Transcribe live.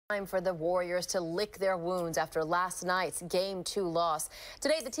Time for the Warriors to lick their wounds after last night's Game 2 loss.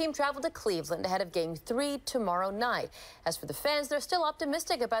 Today, the team traveled to Cleveland ahead of Game 3 tomorrow night. As for the fans, they're still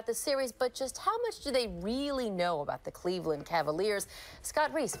optimistic about the series, but just how much do they really know about the Cleveland Cavaliers?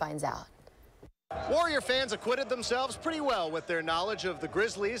 Scott Reiss finds out. Warrior fans acquitted themselves pretty well with their knowledge of the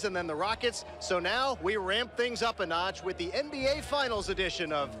Grizzlies and then the Rockets, so now we ramp things up a notch with the NBA Finals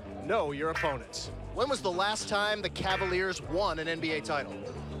edition of Know Your Opponents. When was the last time the Cavaliers won an NBA title?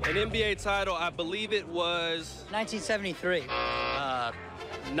 An NBA title, I believe it was 1973.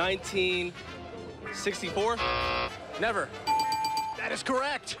 1964. Never. That is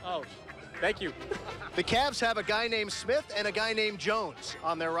correct. Oh, thank you. The Cavs have a guy named Smith and a guy named Jones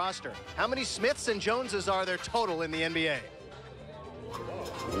on their roster. How many Smiths and Joneses are there total in the NBA?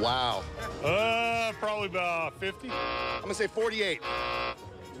 Wow. Probably about 50. I'm gonna say 48.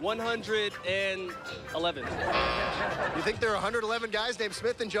 111. You think there are 111 guys named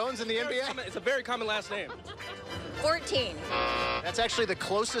Smith and Jones in the NBA? It's a very common last name. 14. That's actually the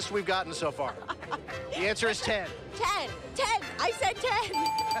closest we've gotten so far. The answer is 10. 10. I said 10.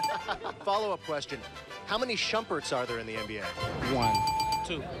 Follow-up question. How many Shumperts are there in the NBA? 1.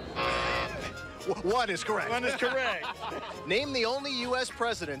 2. One is correct. One is correct. Name the only U.S.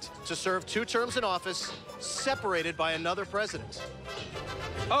 president to serve 2 terms in office separated by another president.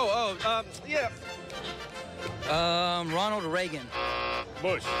 Yeah. Ronald Reagan.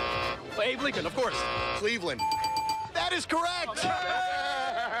 Bush. Abe Lincoln, of course. Cleveland. That is correct.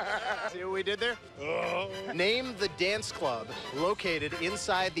 See what we did there? Name the dance club located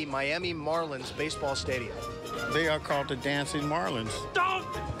inside the Miami Marlins baseball stadium. They are called the Dancing Marlins. I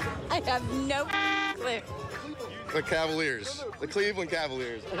have no clue. The Cavaliers. The Cleveland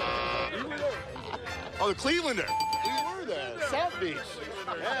Cavaliers. Oh, the Clevelander. We were there. South Beach.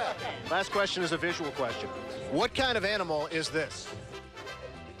 Yeah. Last question is a visual question. What kind of animal is this?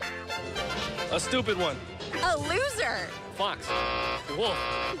 A stupid one. A loser. Fox. The wolf.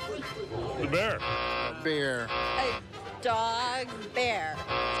 The bear. Bear. A dog bear.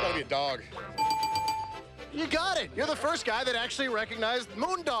 It's gotta be a dog. You got it. You're the first guy that actually recognized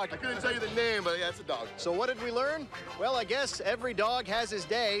Moondog. I couldn't tell you the name, but yeah, it's a dog. So what did we learn? Well, I guess every dog has his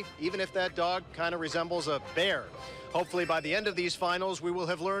day, even if that dog kind of resembles a bear. Hopefully by the end of these finals, we will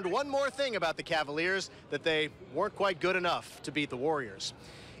have learned one more thing about the Cavaliers, that they weren't quite good enough to beat the Warriors.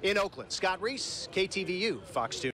 In Oakland, Scott Reiss, KTVU, Fox 2.